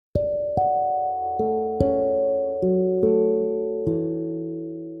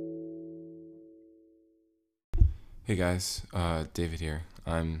Hey guys, David here.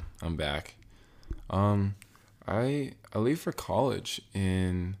 I'm back. Um, I leave for college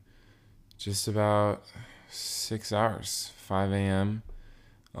in just about 6 hours. 5 a.m.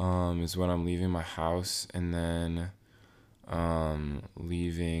 Is when I'm leaving my house, and then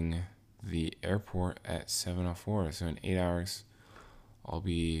leaving the airport at 7:04. So in 8 hours, I'll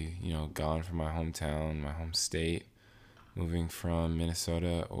be gone from my hometown, my home state, moving from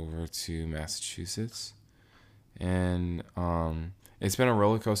Minnesota over to Massachusetts. And it's been a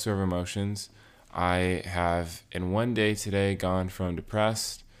roller coaster of emotions. I have, in one day today, gone from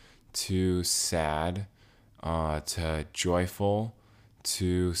depressed to sad, to joyful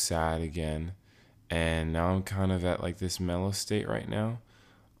to sad again. And now I'm kind of at like this mellow state right now.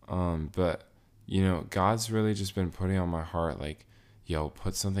 But, God's really just been putting on my heart, like, yo,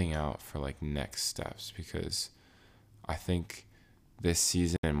 put something out for like next steps, because I think this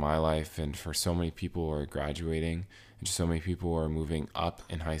season in my life, and for so many people who are graduating, and just so many people who are moving up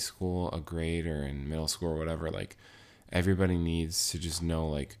in high school a grade, or in middle school or whatever, like everybody needs to just know,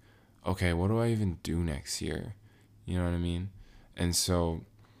 like, okay, what do I even do next year? You know what I mean? And so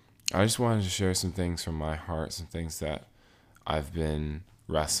I just wanted to share some things from my heart, some things that I've been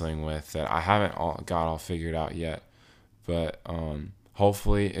wrestling with that I haven't got all figured out yet. But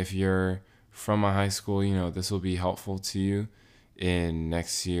hopefully, if you're from my high school, this will be helpful to you in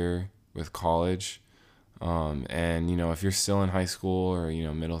next year with college. And if you're still in high school, or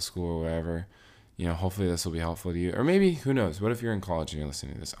middle school or whatever, hopefully this will be helpful to you. Or maybe, who knows, what if you're in college and you're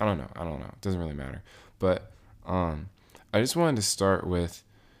listening to this? I don't know, it doesn't really matter. But I just wanted to start with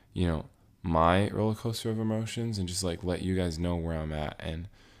you know my roller coaster of emotions, and just like let you guys know where I'm at. And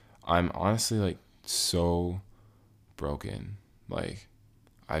I'm honestly like so broken. Like,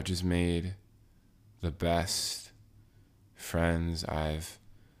 I've just made the best friends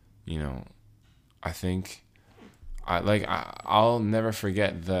you know, I think I'll never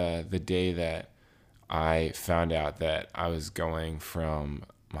forget the day that I found out that I was going from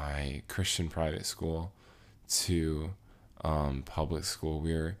my Christian private school to public school.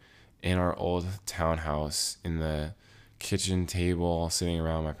 We were in our old townhouse in the kitchen table, sitting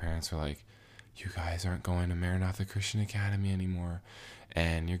around. My parents were like, "You guys aren't going to Maranatha Christian Academy anymore,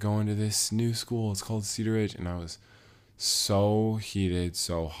 and you're going to this new school. It's called Cedar Ridge." And I was so heated,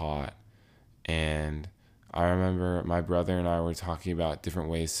 so hot. And I remember my brother and I were talking about different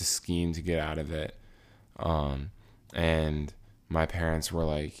ways to scheme to get out of it. And my parents were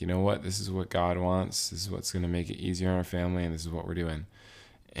like, you know what? This is what God wants. This is what's going to make it easier on our family, and this is what we're doing.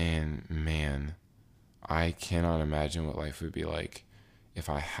 And man, I cannot imagine what life would be like if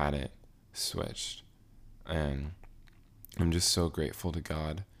I hadn't switched. And I'm just so grateful to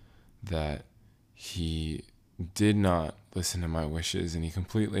God that He did not listen to my wishes, and He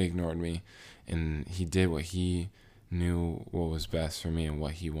completely ignored me, and He did what He knew what was best for me and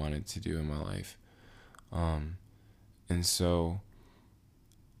what He wanted to do in my life. And so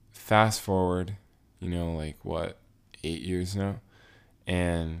fast forward, like what, 8 years now,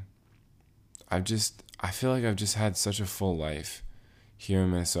 and I feel like I've just had such a full life here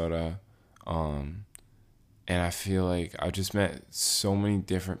in Minnesota. And I feel like I've just met so many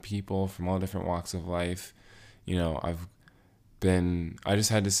different people from all different walks of life. I just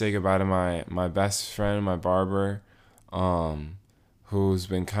had to say goodbye to my best friend, my barber, who's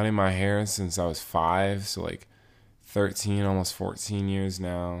been cutting my hair since I was 5. So like 13, almost 14 years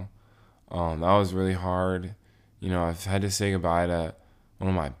now. That was really hard. I've had to say goodbye to one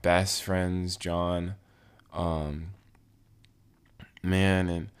of my best friends, John. Um, Man,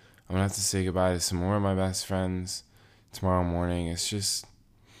 and I'm gonna have to say goodbye to some more of my best friends tomorrow morning. It's just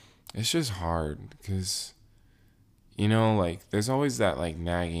hard, because like there's always that like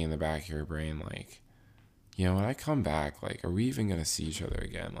nagging in the back of your brain, like, when I come back, like, are we even gonna see each other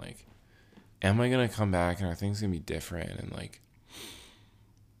again? Like, am I gonna come back and are things gonna be different? And like,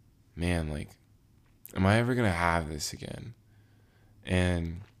 man, like, am I ever gonna have this again?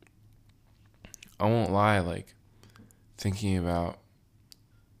 And I won't lie, like, thinking about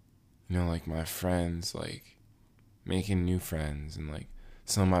like my friends, like making new friends, and like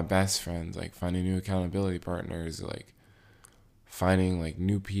some of my best friends, like finding new accountability partners, like finding like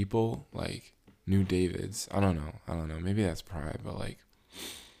new people, like new Davids. I don't know. Maybe that's pride, but like,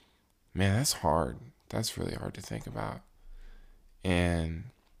 man, that's hard. That's really hard to think about. And,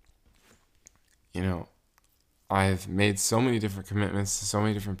 you know, I've made so many different commitments to so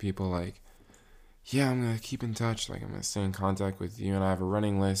many different people. Like, yeah, I'm going to keep in touch. Like, I'm going to stay in contact with you. And I have a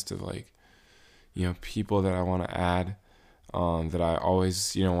running list of like, people that I want to add, that I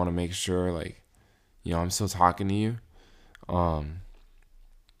always, want to make sure, like, I'm still talking to you. Um,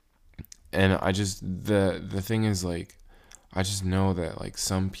 And I just, the thing is, like, I just know that, like,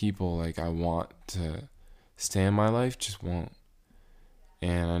 some people, like, I want to stay in my life just won't.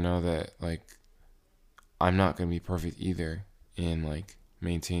 And I know that, like, I'm not going to be perfect either in, like,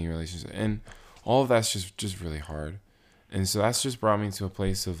 maintaining relationships. And all of that's just really hard. And so that's just brought me to a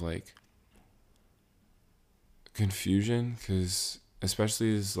place of, like, confusion, because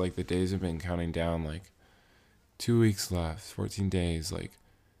especially as, like, the days have been counting down, like, 2 weeks left, 14 days, like,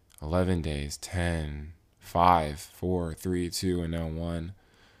 11 days, 10, 5, 4, 3, 2, and now 1.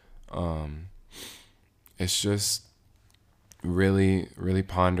 It's just really, really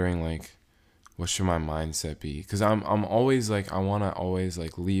pondering, like, what should my mindset be? Because I'm always, like, I want to always,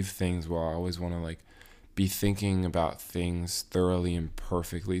 like, leave things where I always want to, like, be thinking about things thoroughly and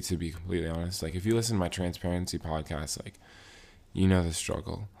perfectly, to be completely honest. Like, if you listen to my transparency podcast, like, you know the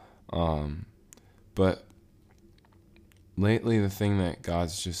struggle. But lately, the thing that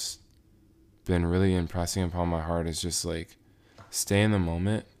God's just been really impressing upon my heart is just, like, stay in the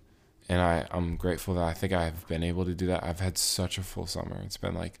moment. And I'm grateful that I think I've been able to do that. I've had such a full summer. It's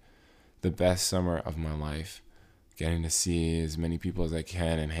been, like, the best summer of my life, getting to see as many people as I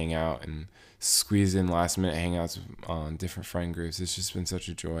can and hang out and squeeze in last minute hangouts on different friend groups. It's just been such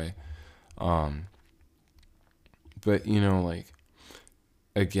a joy. But, you know, like,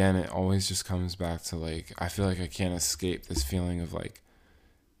 again, it always just comes back to, like, I feel like I can't escape this feeling of, like,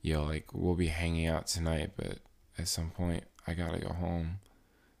 yo, like, we'll be hanging out tonight, but at some point I gotta go home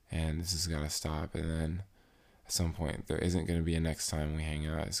and this has gotta stop. And then at some point there isn't gonna be a next time we hang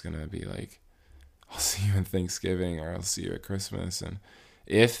out. It's gonna be like, I'll see you in Thanksgiving, or I'll see you at Christmas, and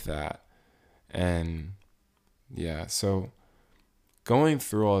if that. And yeah, so going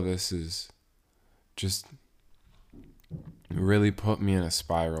through all this is just really put me in a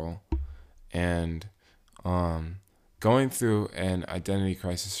spiral. And going through an identity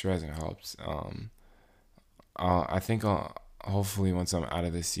crisis sure hasn't helped. I think hopefully once I'm out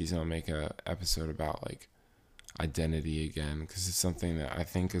of this season, I'll make a episode about, like, identity again, because it's something that I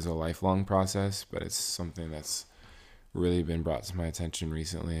think is a lifelong process, but it's something that's really been brought to my attention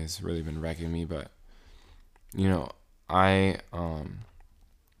recently. It's really been wrecking me. But, you know, I've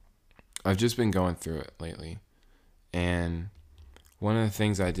just been going through it lately. And one of the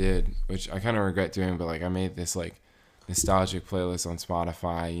things I did, which I kind of regret doing, but, like, I made this, like, nostalgic playlist on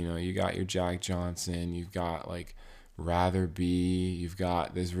Spotify. You know, you got your Jack Johnson, you've got, like, Rather Be, you've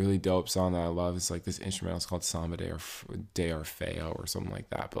got this really dope song that I love. It's, like, this instrumental. It's called Samba de Orfeo or something like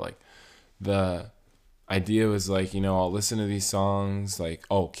that. But, like, the idea was, like, you know, I'll listen to these songs, like,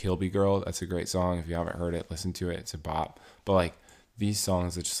 oh, Kilby Girl, that's a great song. If you haven't heard it, listen to it. It's a bop. But, like, these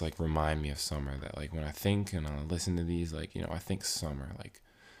songs that just, like, remind me of summer, that, like, when I think and I listen to these, like, you know, I think summer, like,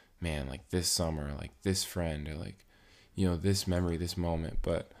 man, like, this summer, like, this friend, or, like, you know, this memory, this moment.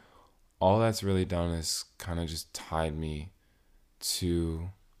 But all that's really done is kind of just tied me to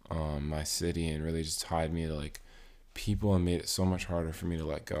my city, and really just tied me to, like, people, and made it so much harder for me to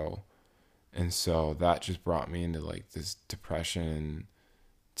let go. And so that just brought me into, like, this depression, and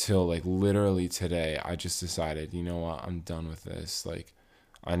till, like, literally today, I just decided, you know what, I'm done with this. Like,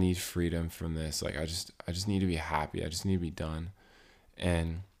 I need freedom from this. Like, I just need to be happy. I just need to be done.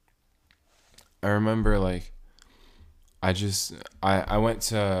 And I remember, like, I went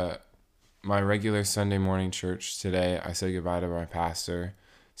to my regular Sunday morning church today. I said goodbye to my pastor,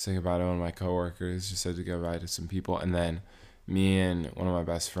 said goodbye to one of my coworkers, just said goodbye to some people. And then me and one of my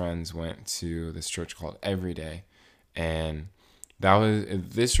best friends went to this church called Everyday. And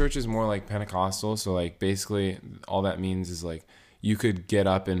this church is more like Pentecostal. So, like, basically all that means is, like, you could get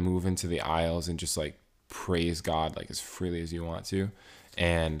up and move into the aisles and just, like, praise God, like, as freely as you want to.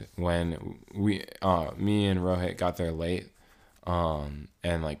 And when me and Rohit got there late, and,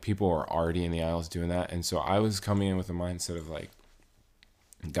 like, people were already in the aisles doing that. And so I was coming in with a mindset of, like,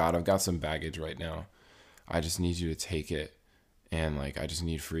 God, I've got some baggage right now. I just need you to take it. And, like, I just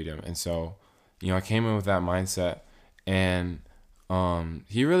need freedom. And so, you know, I came in with that mindset, and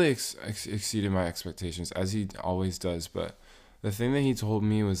he really exceeded my expectations, as he always does. But the thing that he told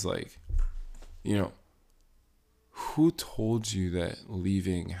me was, like, you know, who told you that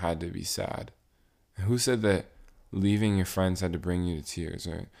leaving had to be sad? Who said that leaving your friends had to bring you to tears?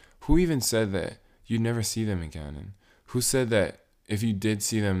 Or who even said that you'd never see them again? And who said that if you did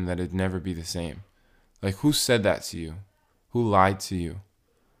see them, that it'd never be the same? Like, who said that to you? Who lied to you?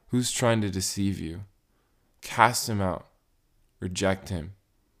 Who's trying to deceive you? Cast him out. Reject him.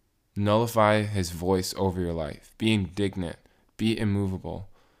 Nullify his voice over your life. Be indignant. Be immovable.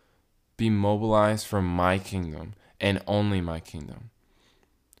 Be mobilized for my kingdom and only my kingdom.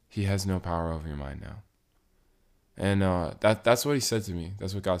 He has no power over your mind now. And that's what he said to me.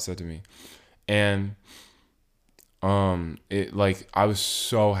 That's what God said to me. And it like I was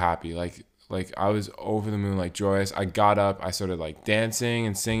so happy. Like I was over the moon, like joyous. I got up, I started like dancing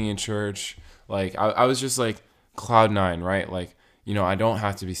and singing in church. Like I was just like cloud nine, right? Like, I don't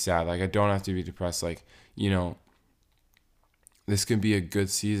have to be sad. Like I don't have to be depressed. Like, this could be a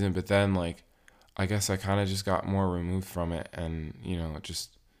good season, but then like I guess I kind of just got more removed from it, and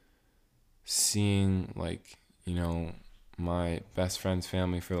just seeing like my best friend's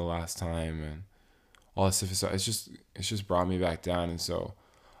family for the last time and all this stuff. So it's just brought me back down. And so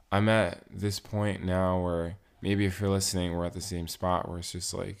I'm at this point now where maybe if you're listening, we're at the same spot where it's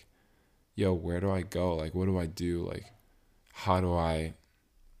just like, yo, where do I go? Like, what do I do? Like, how do I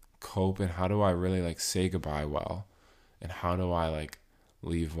cope, and how do I really like say goodbye well, and how do I like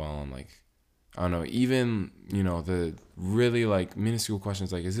leave well? And like, I don't know, even the really like minuscule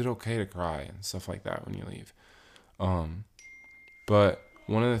questions, like, is it okay to cry and stuff like that when you leave? But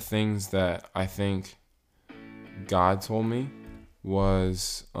one of the things that I think God told me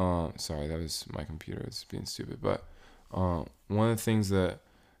was, sorry, that was my computer, it's being stupid, but one of the things that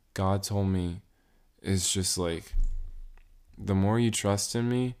God told me is just like, the more you trust in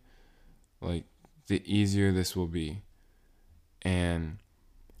me, like, the easier this will be. And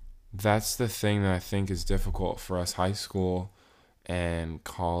that's the thing that I think is difficult for us high school and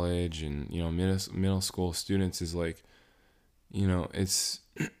college and middle school students, is like, it's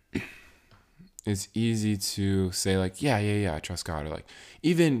easy to say like, yeah, I trust God, or like,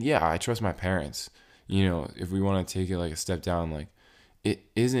 even, yeah, I trust my parents. If we want to take it like a step down, like, it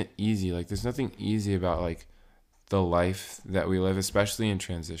isn't easy. Like, there's nothing easy about like the life that we live, especially in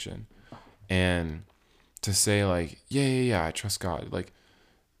transition. And to say like, yeah, I trust God, like,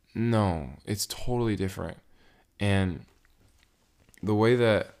 no, it's totally different. And the way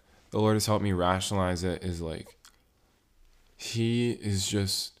that the Lord has helped me rationalize it is like, He is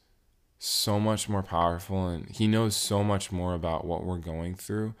just so much more powerful, and He knows so much more about what we're going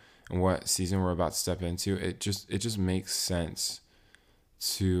through and what season we're about to step into. It just makes sense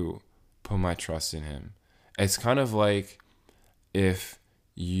to put my trust in Him. It's kind of like if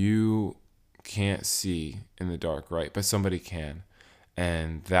you can't see in the dark, right? But somebody can.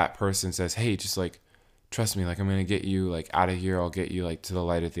 And that person says, hey, just like, trust me, like, I'm going to get you like out of here. I'll get you like to the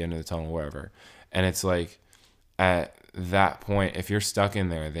light at the end of the tunnel, wherever. And it's like, at that point, if you're stuck in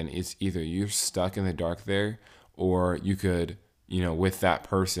there, then it's either you're stuck in the dark there, or you could, with that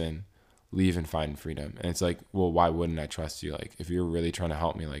person, leave and find freedom. And it's like, well, why wouldn't I trust you? Like, if you're really trying to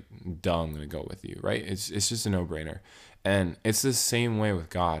help me, like, duh, I'm going to go with you, right? It's just a no-brainer. And it's the same way with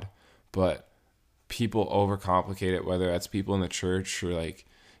God, but people overcomplicate it, whether that's people in the church or like,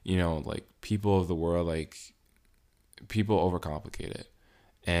 like people of the world, like, people overcomplicate it.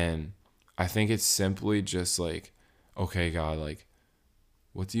 And I think it's simply just like, okay, God, like,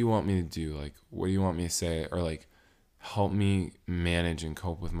 what do you want me to do? Like, what do you want me to say? Or like, help me manage and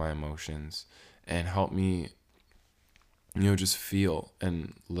cope with my emotions, and help me, just feel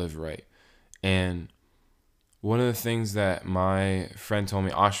and live right. And one of the things that my friend told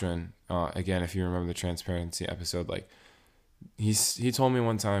me, Ashwin, again, if you remember the transparency episode, like, he told me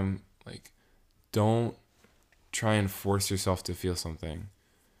one time, like, don't try and force yourself to feel something.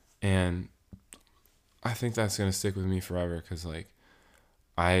 And I think that's going to stick with me forever, because like,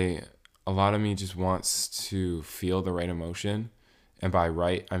 a lot of me just wants to feel the right emotion. And by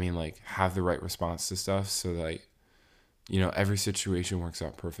right, I mean like have the right response to stuff, so that like, every situation works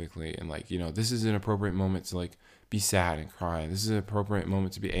out perfectly. And like, this is an appropriate moment to like be sad and cry. This is an appropriate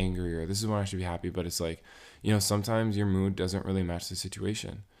moment to be angry, or this is when I should be happy. But it's like, sometimes your mood doesn't really match the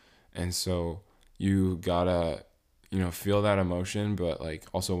situation. And so you gotta, feel that emotion, but like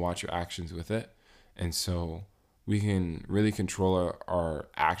also watch your actions with it. And so we can really control our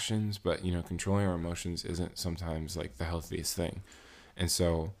actions, but controlling our emotions isn't sometimes like the healthiest thing. And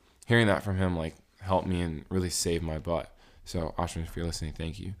so hearing that from him like helped me and really saved my butt. So Ashwin, if you're listening,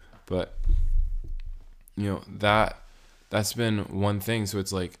 thank you. But that's been one thing. So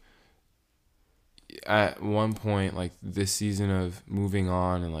it's like, at one point, like, this season of moving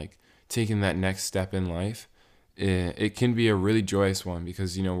on and like taking that next step in life, it can be a really joyous one,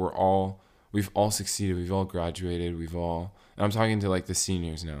 because we've all succeeded, we've all graduated, and I'm talking to like the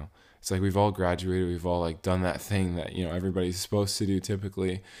seniors now. It's like we've all graduated, we've all like done that thing that everybody's supposed to do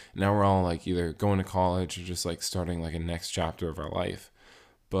typically. Now we're all like either going to college or just like starting like a next chapter of our life.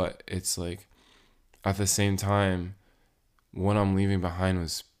 But it's like, at the same time, what I'm leaving behind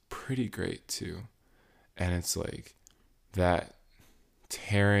was pretty great too. And it's like that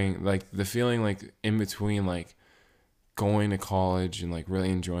tearing, like the feeling like in between, like going to college and like really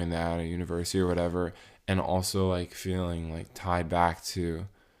enjoying that or university or whatever, and also like feeling like tied back to,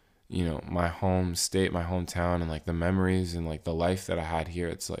 you know, my home state, my hometown, and like the memories and like the life that I had here.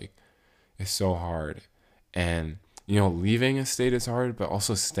 It's like, it's so hard. And, you know, leaving a state is hard, but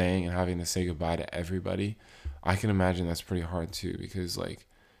also staying and having to say goodbye to everybody, I can imagine that's pretty hard too, because like,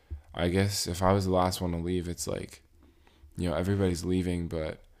 I guess if I was the last one to leave, it's like, you know, everybody's leaving,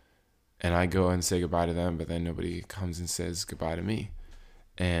 and I go and say goodbye to them, but then nobody comes and says goodbye to me.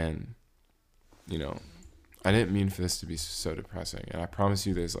 And, you know, I didn't mean for this to be so depressing. And I promise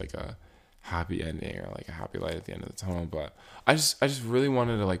you there's like a happy ending or like a happy light at the end of the tunnel. But I just really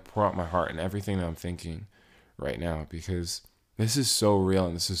wanted to like pour out my heart and everything that I'm thinking right now, because this is so real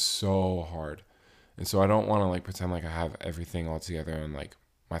and this is so hard. And so I don't want to like pretend like I have everything all together and like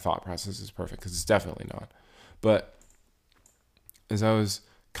my thought process is perfect, because it's definitely not. But as I was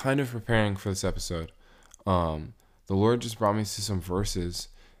kind of preparing for this episode, the Lord just brought me to some verses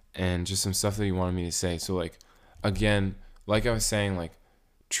and just some stuff that He wanted me to say. So, like, again, like I was saying, like,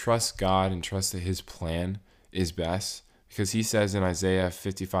 trust God and trust that His plan is best, because He says in Isaiah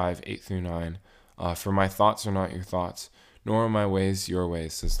 55:8-9, "For my thoughts are not your thoughts, nor are my ways your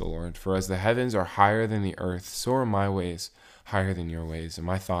ways, says the Lord. For as the heavens are higher than the earth, so are my ways higher than your ways, and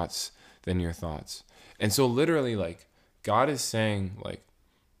my thoughts than your thoughts." And so, literally, like, God is saying, like,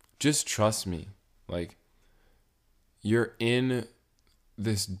 just trust me. Like, you're in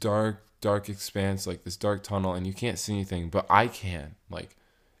this dark expanse, like this dark tunnel, and you can't see anything, but I can. Like,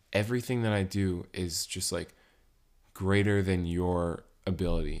 everything that I do is just like greater than your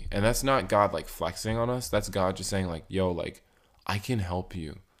ability. And that's not God like flexing on us. That's God just saying like, yo, like, I can help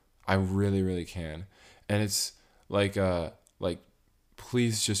you. I really, really can. And it's like,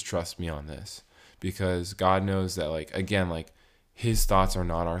 please just trust me on this, because God knows that, like, again, like, His thoughts are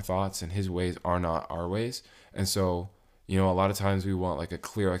not our thoughts and His ways are not our ways. And so, you know, a lot of times we want like a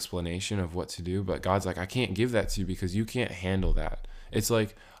clear explanation of what to do, but God's like, I can't give that to you because you can't handle that. It's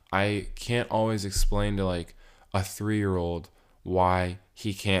like, I can't always explain to like a 3-year-old why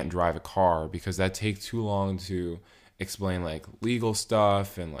he can't drive a car, because that takes too long to explain like legal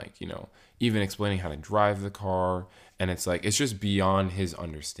stuff and like, you know, even explaining how to drive the car. And it's like, it's just beyond his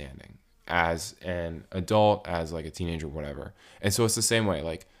understanding as an adult, as like a teenager, whatever. And so it's the same way,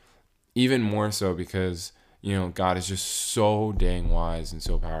 like, even more so because, you know, God is just so dang wise and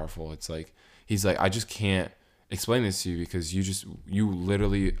so powerful. It's like, He's like, I just can't explain this to you because you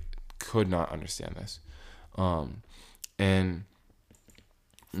literally could not understand this. And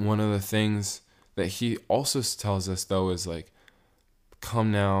one of the things that He also tells us, though, is like,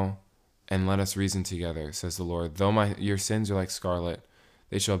 come now and let us reason together, says the Lord. Though your sins are like scarlet,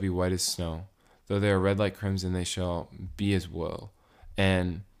 they shall be white as snow. Though they are red like crimson, they shall be as wool.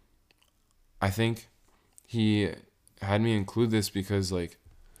 And I think He had me include this because, like,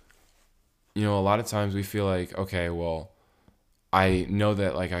 you know, a lot of times we feel like, okay, well, I know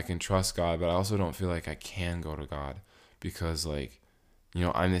that like I can trust God, but I also don't feel like I can go to God because, like, you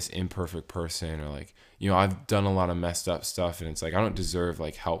know, I'm this imperfect person, or like, you know, I've done a lot of messed up stuff, and it's like, I don't deserve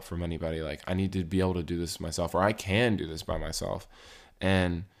like help from anybody. Like, I need to be able to do this myself, or I can do this by myself.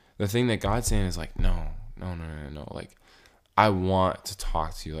 And the thing that God's saying is like, no. Like, I want to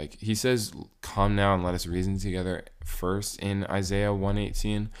talk to you. Like, He says, come now and let us reason together first in Isaiah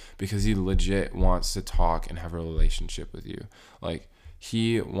 1:18, because He legit wants to talk and have a relationship with you. Like,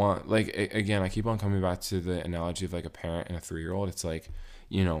 again, I keep on coming back to the analogy of like a parent and a 3-year-old. It's like,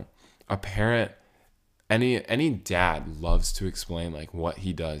 you know, a parent, any dad loves to explain like what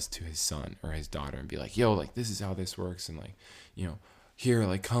he does to his son or his daughter and be like, yo, like, this is how this works. And like, you know, here,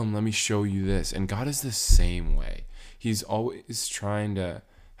 like, come, let me show you this. And God is the same way. He's always trying to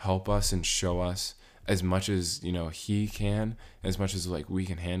help us and show us as much as, you know, He can, as much as like we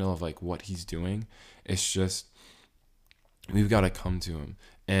can handle of like what He's doing. It's just, we've got to come to Him.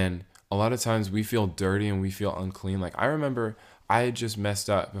 And a lot of times we feel dirty and we feel unclean. Like, I remember I had just messed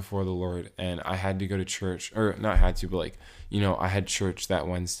up before the Lord and I had to go to church, or not had to, but like, you know, I had church that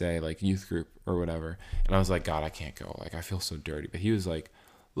Wednesday, like youth group or whatever. And I was like, God, I can't go. Like, I feel so dirty. But He was like,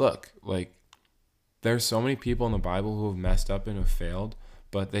 look, like, there's so many people in the Bible who have messed up and have failed,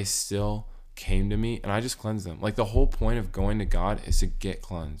 but they still came to me and I just cleansed them. Like, the whole point of going to God is to get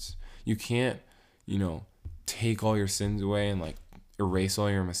cleansed. You can't, you know, take all your sins away and like erase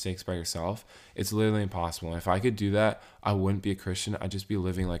all your mistakes by yourself. It's literally impossible. And if I could do that, I wouldn't be a Christian. I'd just be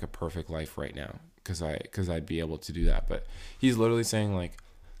living like a perfect life right now because I'd be able to do that. But He's literally saying like,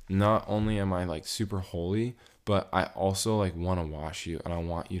 not only am I like super holy, but I also like want to wash you, and I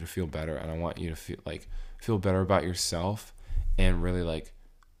want you to feel better, and I want you to feel better about yourself, and really like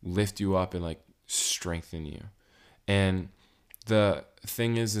lift you up and like strengthen you. And the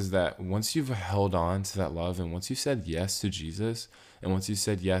thing is that once you've held on to that love, and once you said yes to Jesus, and once you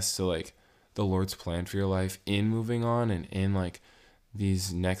said yes to like the Lord's plan for your life in moving on and in like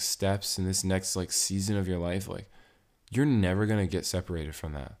these next steps in this next like season of your life, like you're never going to get separated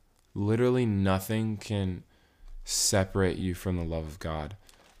from that. Literally nothing can separate you from the love of God.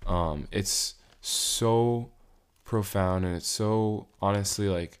 It's so profound, and it's so honestly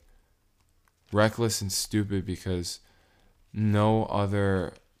like reckless and stupid, because no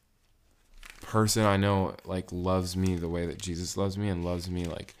other person I know like loves me the way that Jesus loves me, and loves me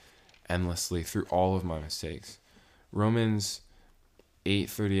like endlessly through all of my mistakes. Romans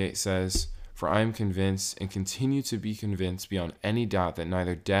 8:38 says, "For I am convinced and continue to be convinced beyond any doubt that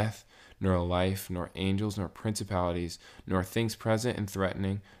neither death, nor life, nor angels, nor principalities, nor things present and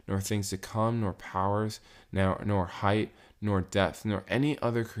threatening, nor things to come, nor powers, nor height, nor depth, nor any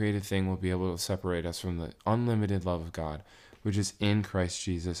other created thing will be able to separate us from the unlimited love of God, which is in Christ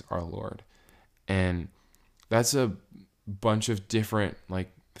Jesus our Lord." And that's a bunch of different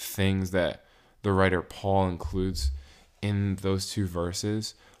like things that the writer Paul includes in those two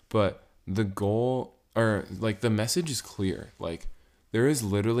verses, but the goal, or like the message, is clear. Like there is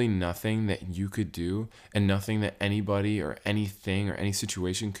literally nothing that you could do, and nothing that anybody or anything or any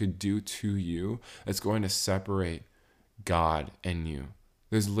situation could do to you that's going to separate God and you.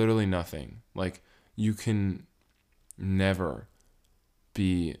 There's literally nothing. Like you can never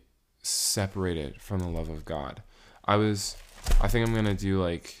be separated from the love of God. I think I'm gonna do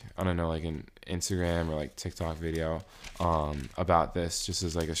like, I don't know, like an Instagram or like TikTok video about this, just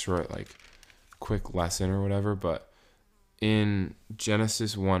as like a short like quick lesson or whatever. But in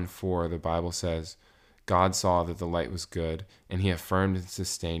Genesis 1:4, the Bible says, "God saw that the light was good, and he affirmed and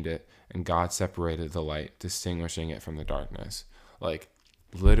sustained it, and God separated the light, distinguishing it from the darkness." Like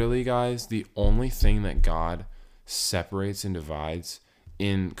literally, guys, the only thing that God separates and divides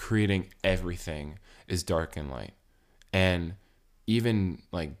in creating everything is dark and light. And even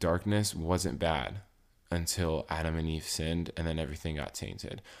like darkness wasn't bad until Adam and Eve sinned, and then everything got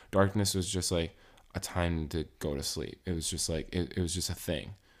tainted. Darkness was just like a time to go to sleep. It was just like it was just a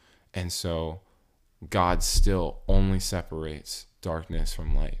thing. And so God still only separates darkness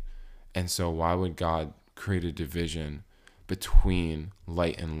from light. And so why would God create a division between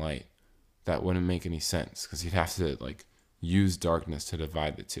light and light? That wouldn't make any sense, because he'd have to like use darkness to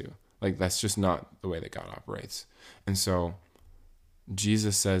divide the two. Like that's just not the way that God operates. And so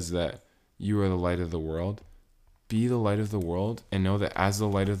Jesus says that you are the light of the world. Be the light of the world, and know that as the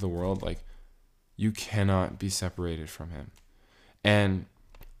light of the world, like you cannot be separated from him. And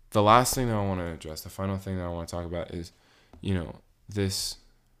the last thing that I want to address, the final thing that I want to talk about is, this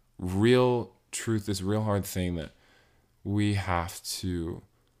real truth, this real hard thing that we have to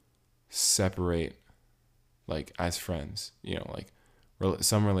separate, like as friends. Like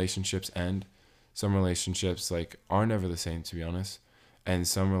some relationships end, some relationships like are never the same, to be honest, and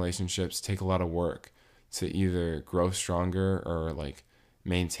some relationships take a lot of work to either grow stronger or like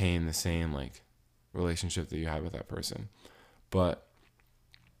maintain the same like relationship that you have with that person. But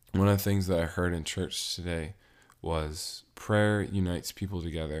one of the things that I heard in church today was prayer unites people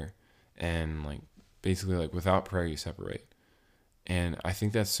together, and like basically like without prayer you separate. And I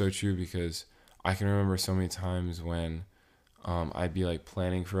think that's so true, because I can remember so many times when I'd be like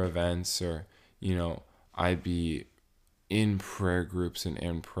planning for events, or I'd be in prayer groups and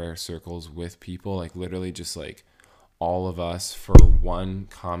in prayer circles with people, like literally just like all of us for one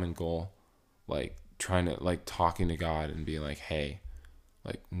common goal, like trying to like talking to God and being like, hey,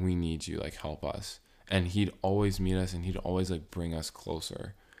 like we need you, like help us. And he'd always meet us, and he'd always like bring us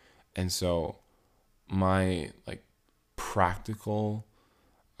closer. And so my like practical,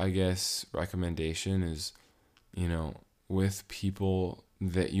 I guess, recommendation is, with people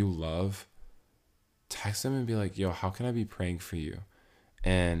that you love, text them and be like, yo, how can I be praying for you?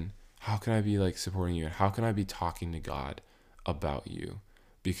 And how can I be like supporting you? And how can I be talking to God about you?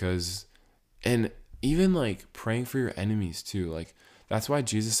 Because, and even like praying for your enemies too. Like that's why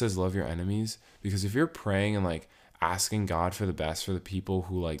Jesus says love your enemies, because if you're praying and like asking God for the best for the people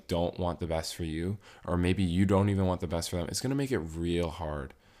who like don't want the best for you, or maybe you don't even want the best for them, it's going to make it real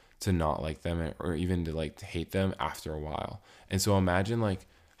hard to not like them, or even to like to hate them after a while. And so imagine like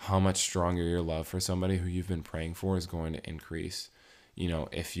how much stronger your love for somebody who you've been praying for is going to increase.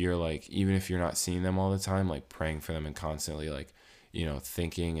 If you're like, even if you're not seeing them all the time, like praying for them and constantly like,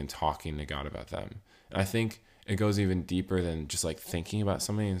 thinking and talking to God about them. And I think it goes even deeper than just like thinking about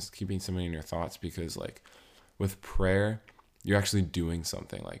somebody and keeping somebody in your thoughts, because like with prayer, you're actually doing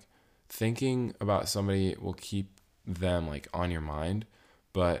something. Like thinking about somebody will keep them like on your mind,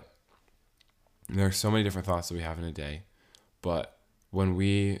 but there are so many different thoughts that we have in a day, but when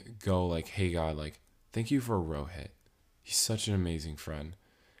we go like, hey God, like, thank you for Rohit. He's such an amazing friend.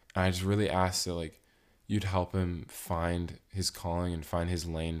 And I just really ask that like you'd help him find his calling and find his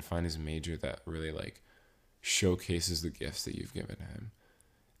lane, find his major that really like showcases the gifts that you've given him.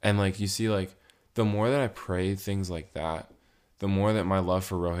 And like you see, like the more that I pray things like that, the more that my love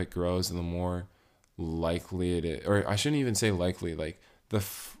for Rohit grows, and the more likely it is, or I shouldn't even say likely, like the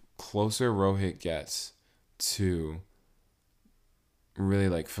closer Rohit gets to really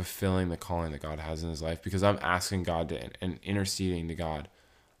like fulfilling the calling that God has in his life, because I'm asking God to and interceding to God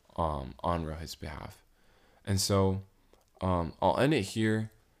on Rohit's behalf. And so I'll end it here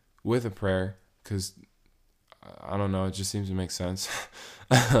with a prayer, because I don't know, it just seems to make sense.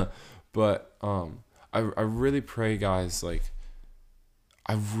 But I really pray, guys, like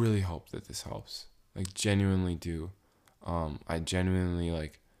I really hope that this helps. Like genuinely do. I genuinely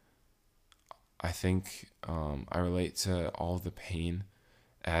like I think I relate to all the pain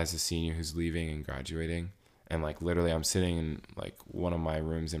as a senior who's leaving and graduating. And like literally I'm sitting in like one of my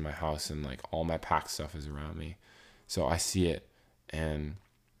rooms in my house, and like all my packed stuff is around me. So I see it. And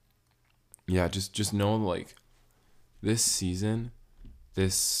yeah, just know like this season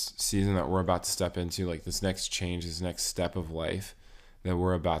that we're about to step into, like this next change, this next step of life that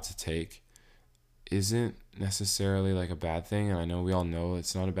we're about to take, isn't necessarily like a bad thing. And I know we all know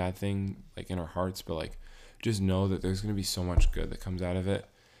it's not a bad thing like in our hearts, but like just know that there's going to be so much good that comes out of it,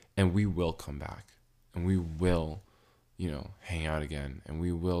 and we will come back, and we will, hang out again, and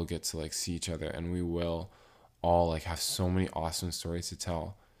we will get to like see each other, and we will all like have so many awesome stories to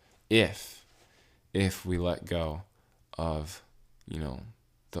tell if we let go of,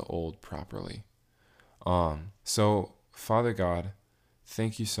 the old properly. So Father God,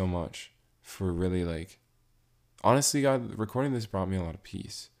 thank you so much for really like, honestly, God, recording this brought me a lot of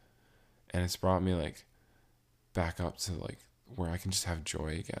peace, and it's brought me like back up to like where I can just have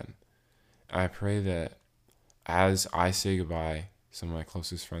joy again. And I pray that as I say goodbye to some of my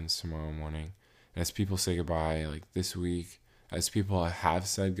closest friends tomorrow morning, and as people say goodbye like this week, as people have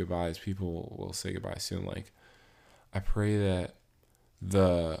said goodbye, as people will say goodbye soon, like I pray that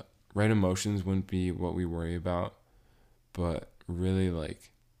the right emotions wouldn't be what we worry about, but really like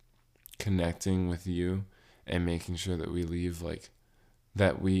connecting with you and making sure that we leave like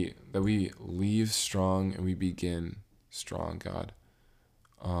that we leave strong and we begin strong, God.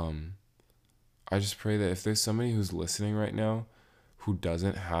 I just pray that if there's somebody who's listening right now who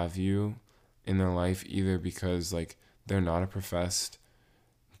doesn't have you in their life, either because like they're not a professed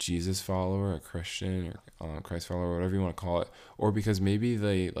Jesus follower, a Christian, or Christ follower, whatever you want to call it, or because maybe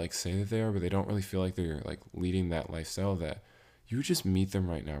they like say that they are, but they don't really feel like they're like leading that lifestyle, that you would just meet them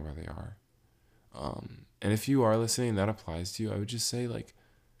right now where they are. And if you are listening and that applies to you, I would just say like,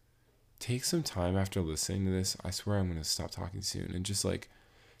 take some time after listening to this. I swear I'm going to stop talking soon, and just like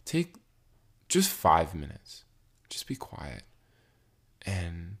take just 5 minutes, just be quiet,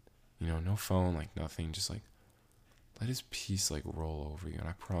 and no phone, like nothing, just like let his peace like roll over you. And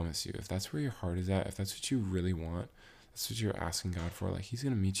I promise you, if that's where your heart is at, if that's what you really want, that's what you're asking God for, like he's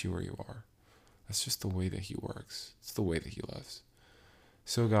going to meet you where you are. That's just the way that he works. It's the way that he loves.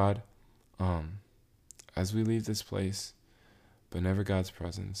 So God, as we leave this place, but never God's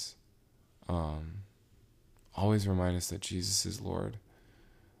presence, always remind us that Jesus is Lord.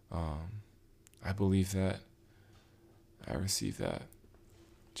 I believe that. I receive that.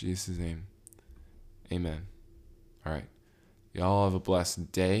 In Jesus' name, amen. All right. Y'all have a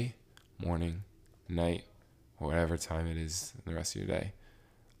blessed day, morning, night, whatever time it is in the rest of your day.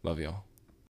 Love y'all.